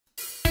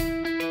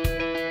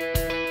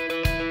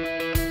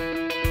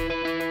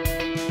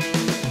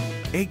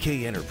AK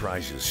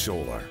Enterprises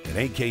Solar, an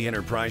AK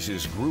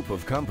Enterprises group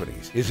of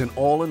companies, is an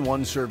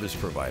all-in-one service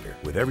provider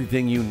with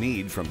everything you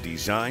need from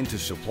design to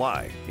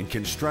supply in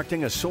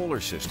constructing a solar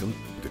system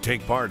to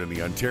take part in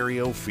the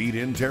Ontario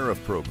Feed-In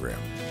Tariff Program.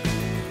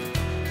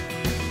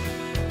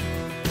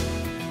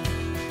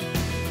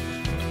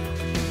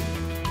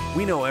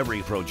 We know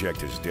every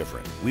project is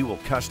different. We will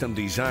custom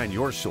design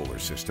your solar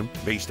system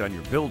based on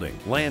your building,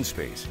 land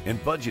space,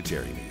 and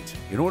budgetary needs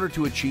in order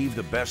to achieve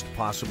the best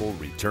possible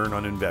return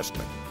on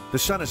investment. The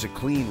sun is a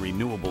clean,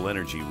 renewable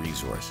energy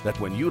resource that,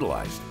 when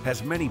utilized,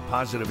 has many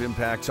positive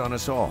impacts on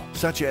us all,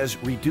 such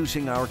as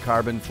reducing our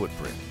carbon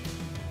footprint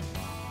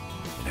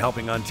and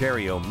helping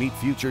Ontario meet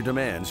future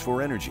demands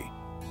for energy.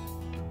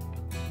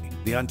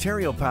 The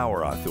Ontario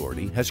Power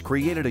Authority has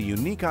created a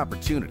unique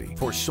opportunity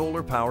for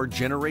solar power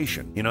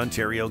generation in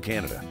Ontario,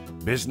 Canada.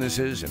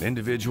 Businesses and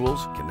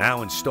individuals can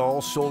now install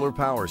solar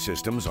power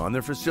systems on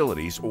their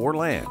facilities or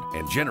land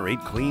and generate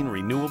clean,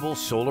 renewable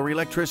solar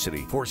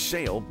electricity for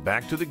sale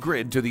back to the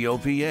grid to the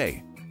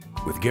OPA.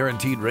 With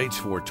guaranteed rates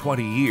for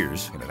 20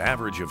 years and an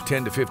average of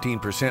 10 to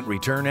 15%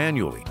 return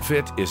annually,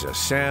 FIT is a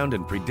sound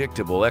and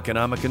predictable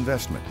economic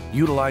investment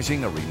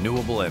utilizing a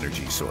renewable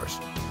energy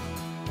source.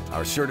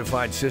 Our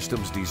certified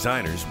systems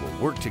designers will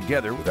work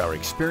together with our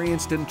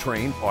experienced and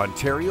trained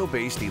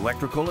Ontario-based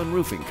electrical and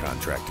roofing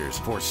contractors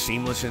for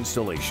seamless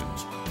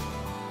installations.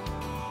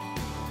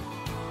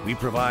 We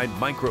provide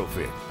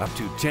microfit up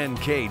to 10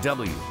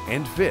 kW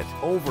and fit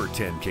over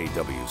 10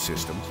 kW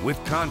systems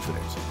with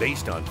confidence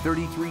based on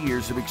 33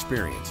 years of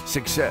experience,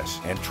 success,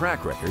 and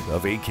track record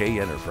of AK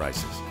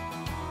Enterprises.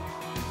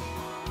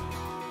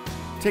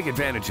 Take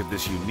advantage of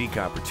this unique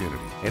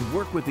opportunity and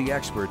work with the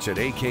experts at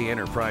AK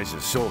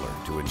Enterprises Solar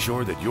to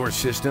ensure that your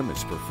system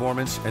is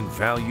performance and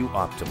value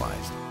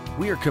optimized.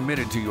 We are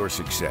committed to your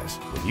success.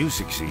 When you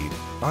succeed,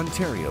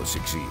 Ontario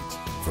succeeds.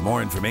 For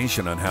more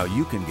information on how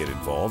you can get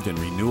involved in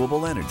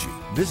renewable energy,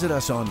 visit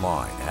us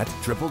online at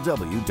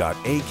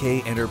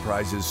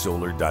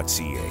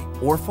www.akenterprisesolar.ca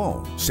or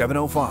phone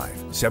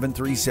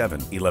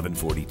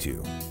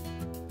 705-737-1142.